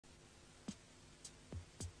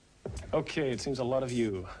Okay, it seems a lot of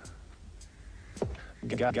you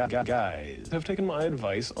guys have taken my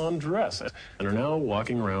advice on dress and are now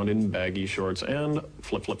walking around in baggy shorts and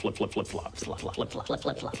flip-flops.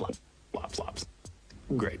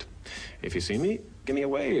 Great. If you see me, give me a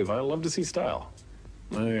wave. I love to see style.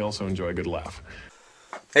 I also enjoy a good laugh.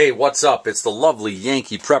 Hey, what's up? It's the lovely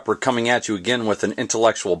Yankee Prepper coming at you again with an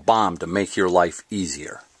intellectual bomb to make your life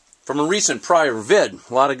easier. From a recent prior vid,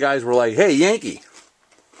 a lot of guys were like, hey, Yankee,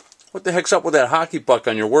 what the heck's up with that hockey puck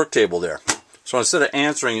on your work table there? So instead of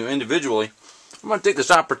answering you individually, I'm going to take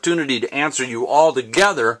this opportunity to answer you all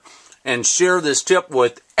together and share this tip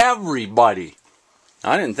with everybody.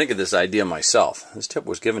 I didn't think of this idea myself. This tip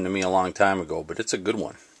was given to me a long time ago, but it's a good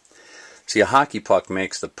one. See, a hockey puck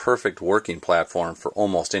makes the perfect working platform for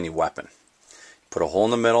almost any weapon. Put a hole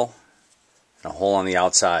in the middle and a hole on the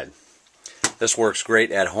outside. This works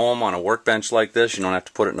great at home on a workbench like this. You don't have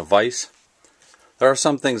to put it in a vise. There are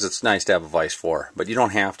some things it's nice to have a vise for, but you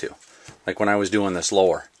don't have to. Like when I was doing this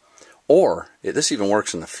lower. Or, this even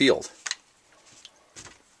works in the field.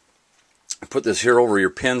 Put this here over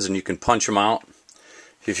your pins and you can punch them out.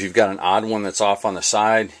 If you've got an odd one that's off on the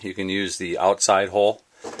side, you can use the outside hole.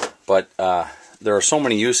 But there are so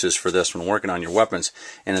many uses for this when working on your weapons,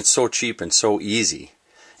 and it's so cheap and so easy.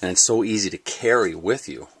 And it's so easy to carry with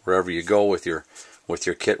you wherever you go with your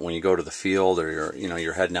kit when you go to the field, or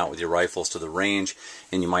you're heading out with your rifles to the range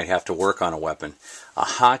and you might have to work on a weapon. A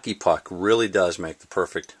hockey puck really does make the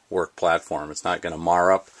perfect work platform. It's not going to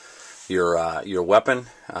mar up your weapon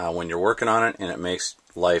when you're working on it, and it makes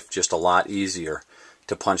life just a lot easier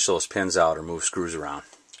to punch those pins out or move screws around.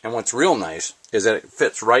 And what's real nice is that it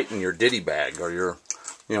fits right in your ditty bag or your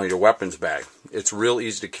weapons bag. It's real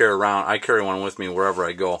easy to carry around. I carry one with me wherever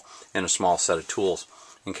I go in a small set of tools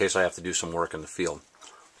in case I have to do some work in the field.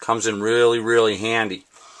 Comes in really, really handy.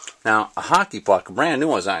 Now, a hockey puck, a brand new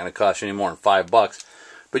one's not going to cost you any more than $5,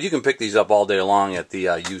 but you can pick these up all day long at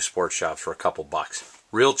the used sports shops for a couple bucks.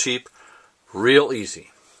 Real cheap, real easy.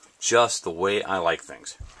 Just the way I like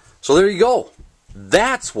things. So there you go.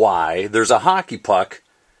 That's why there's a hockey puck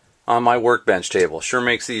on my workbench table. Sure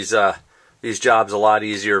makes these jobs a lot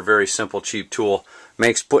easier. Very simple, cheap tool.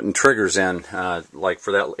 Makes putting triggers in, like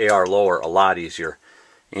for that AR lower, a lot easier.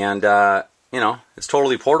 And, it's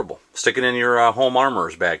totally portable. Stick it in your home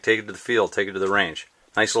armorer's bag. Take it to the field. Take it to the range.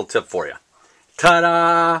 Nice little tip for you.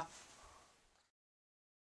 Ta-da!